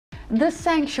The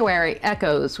sanctuary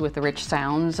echoes with the rich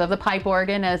sounds of the pipe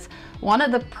organ as one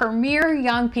of the premier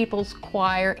young people's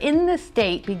choir in the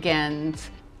state begins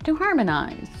to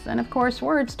harmonize. And of course,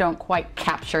 words don't quite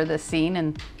capture the scene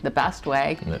in the best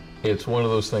way. It's one of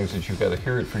those things that you've got to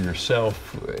hear it for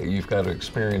yourself. You've got to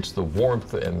experience the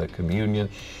warmth and the communion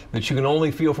that you can only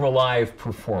feel from a live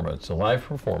performance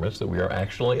that we are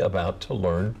actually about to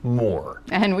learn more.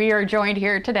 And we are joined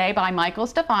here today by Michael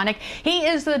Stefanik. He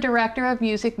is the Director of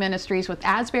Music Ministries with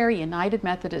Asbury United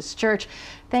Methodist Church.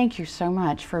 Thank you so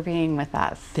much for being with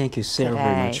us. Thank you so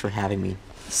very much for having me.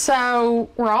 So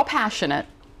we're all passionate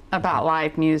about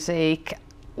live music.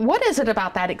 What is it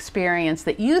about that experience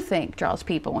that you think draws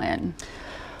people in?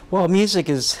 Well, music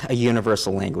is a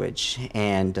universal language,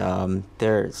 and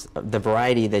there's the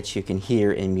variety that you can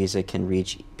hear in music can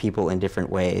reach people in different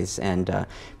ways, and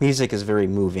music is very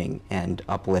moving and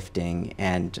uplifting,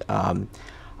 and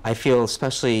I feel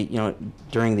especially,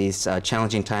 during these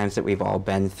challenging times that we've all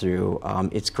been through,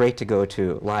 it's great to go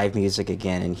to live music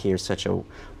again and hear such a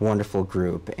wonderful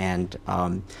group, and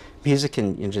music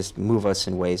can just move us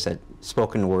in ways that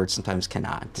spoken words sometimes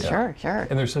cannot. Yeah. Sure, sure.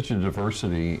 And there's such a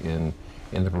diversity in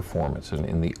the performance and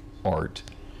in the art.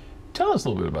 Tell us a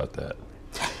little bit about that.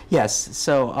 Yes,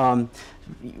 so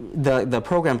the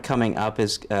program coming up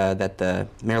is that the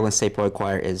Maryland State Boy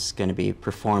Choir is going to be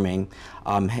performing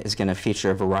is going to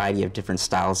feature a variety of different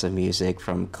styles of music,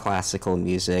 from classical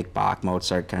music, Bach,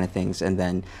 Mozart kind of things, and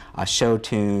then show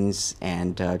tunes,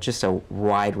 and just a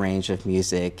wide range of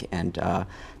music, and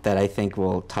that I think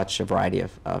will touch a variety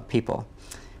of people.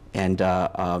 And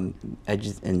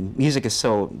music is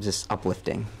so just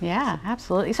uplifting. Yeah,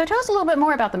 absolutely. So tell us a little bit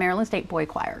more about the Maryland State Boy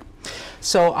Choir.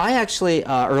 So I actually,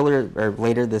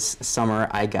 later this summer,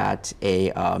 I got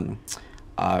a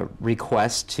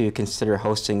request to consider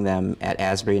hosting them at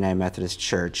Asbury United Methodist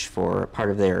Church for part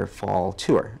of their fall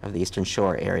tour of the Eastern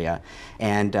Shore area.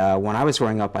 And when I was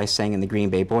growing up, I sang in the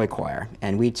Green Bay Boy Choir,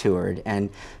 and we toured.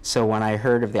 And so when I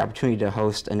heard of the opportunity to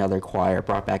host another choir, it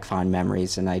brought back fond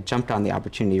memories, and I jumped on the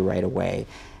opportunity right away.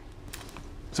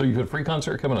 So you've got a free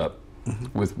concert coming up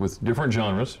with different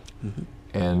genres,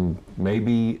 and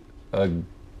maybe a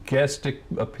guest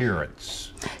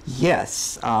appearance.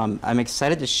 Yes, I'm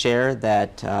excited to share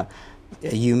that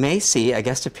you may see a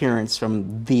guest appearance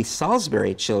from the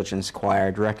Salisbury Children's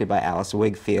Choir, directed by Alice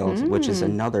Wigfield, which is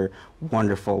another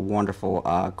wonderful, wonderful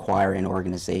choir and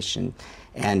organization.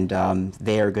 And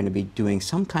they are going to be doing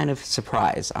some kind of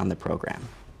surprise on the program.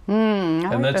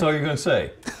 And that's all you're going to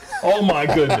say? Oh my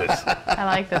goodness. I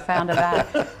like the sound of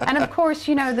that. And of course,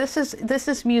 this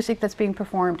is music that's being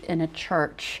performed in a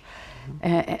church,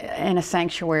 in a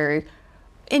sanctuary.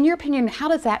 In your opinion, how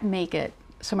does that make it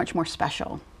so much more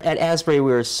special? At Asbury,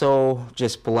 we are so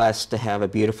just blessed to have a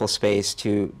beautiful space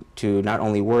to not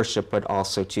only worship, but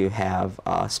also to have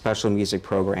special music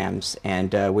programs.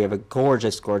 And we have a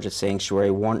gorgeous, gorgeous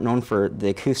sanctuary, known for the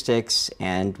acoustics,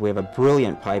 and we have a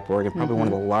brilliant pipe organ, probably one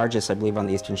of the largest, I believe, on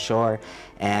the Eastern Shore,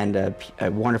 and a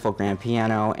wonderful grand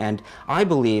piano. And I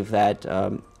believe that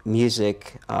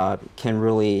music can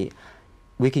really,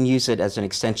 we can use it as an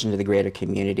extension to the greater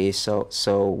community.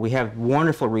 So we have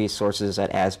wonderful resources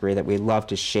at Asbury that we love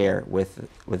to share with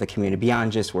the community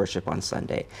beyond just worship on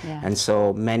Sunday. Yeah. And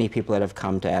so many people that have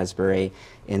come to Asbury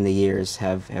in the years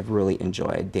have really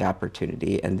enjoyed the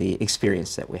opportunity and the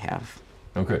experience that we have.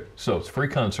 Okay, so it's a free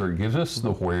concert. Gives us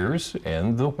the wheres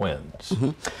and the whens.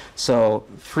 So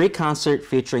free concert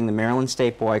featuring the Maryland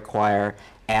State Boy Choir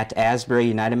at Asbury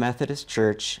United Methodist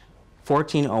Church,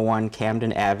 1401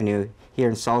 Camden Avenue, here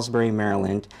in Salisbury,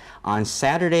 Maryland, on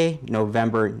Saturday,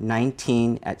 November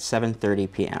 19 at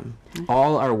 7:30 p.m.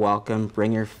 All are welcome.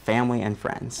 Bring your family and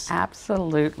friends.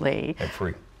 Absolutely. And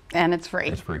free. And it's free.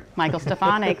 It's free. Michael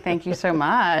Stefanik, thank you so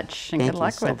much, and good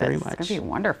luck with it. Thank you so very much. It's going to be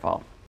wonderful.